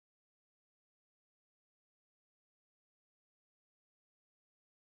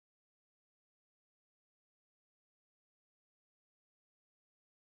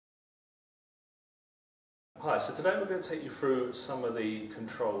Hi, so today we're going to take you through some of the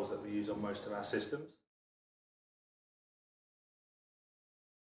controls that we use on most of our systems.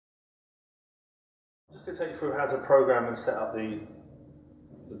 I'm just going to take you through how to program and set up the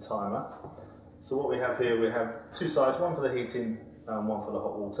timer. So what we have here, we have two sides, one for the heating and one for the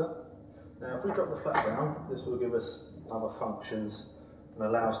hot water. Now if we drop the flat down, this will give us other functions and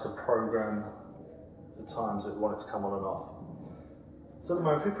allow us to program the times that we want it to come on and off. So at the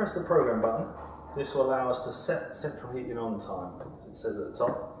moment, if we press the program button, this will allow us to set central heating on time, as it says at the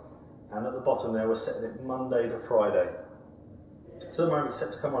top, and at the bottom there we're setting it Monday to Friday. So at the moment it's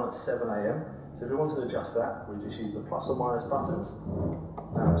set to come on at 7 AM, so if we want to adjust that, we just use the plus or minus buttons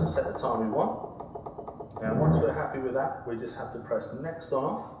to set the time we want. And once we're happy with that, we just have to press next on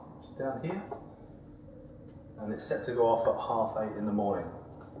off, which is down here, and it's set to go off at 8:30 in the morning.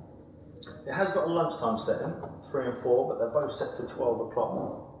 It has got a lunchtime setting, 3 and 4, but they're both set to 12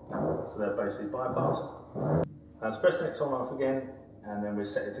 o'clock. So they're basically bypassed. Let's press next on off again, and then we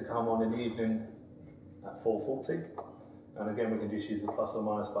set it to come on in the evening at 4:40. And again, we can just use the plus or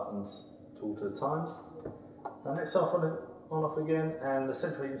minus buttons to alter the times. Now next off on off again, and the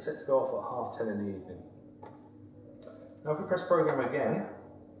central heating set to go off at 10:30 in the evening. Now if we press program again,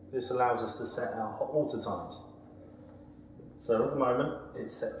 this allows us to set our hot water times. So at the moment,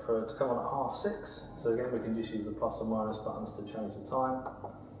 it's set to come on at 6:30. So again, we can just use the plus or minus buttons to change the time.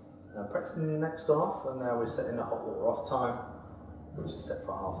 Press next off, and now we're setting the hot water off time, which is set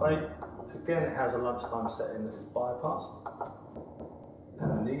for 8:30. Again, it has a lunchtime setting that is bypassed.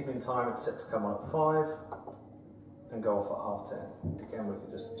 And in the evening time, it's set to come on at 5 and go off at 10:30. Again, we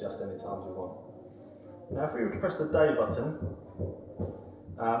can just adjust any times we want. Now, if we were to press the day button,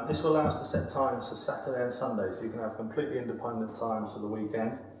 this will allow us to set times for Saturday and Sunday, so you can have completely independent times for the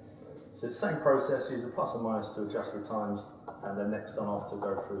weekend. So it's the same process, use the plus or minus to adjust the times, and then next on off to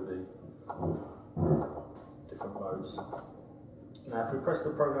go through the different modes. Now if we press the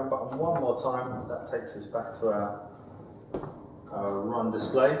program button one more time, that takes us back to our run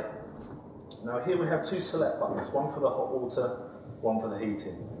display. Now here we have two select buttons, one for the hot water, one for the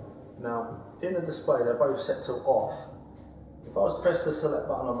heating. Now in the display they're both set to off. If I was to press the select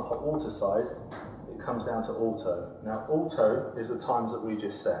button on the hot water side, it comes down to auto. Now auto is the times that we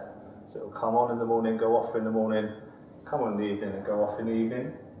just set. So it will come on in the morning, go off in the morning, come on in the evening and go off in the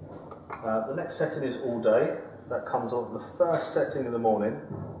evening. The next setting is all day. That comes on the first setting in the morning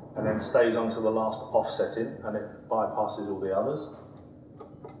and then stays on to the last off setting, and it bypasses all the others.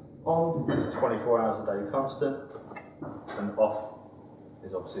 On is 24 hours a day constant, and off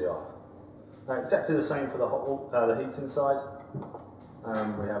is obviously off. Now exactly the same for the heating side.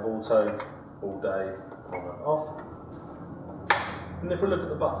 We have auto, all day, on and off. And if we look at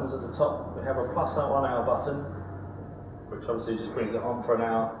the buttons at the top, we have a plus 1 hour button, which obviously just brings it on for an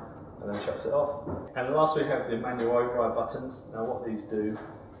hour and then shuts it off. And last we have the manual override buttons. Now what these do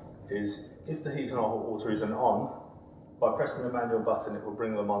is, if the heating or hot water isn't on, by pressing the manual button it will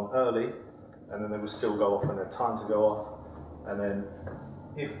bring them on early, and then they will still go off when they're time to go off. And then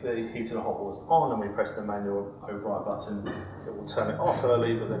if the heating or hot water is on and we press the manual override button, it will turn it off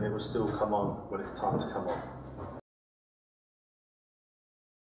early, but then it will still come on when it's time to come on.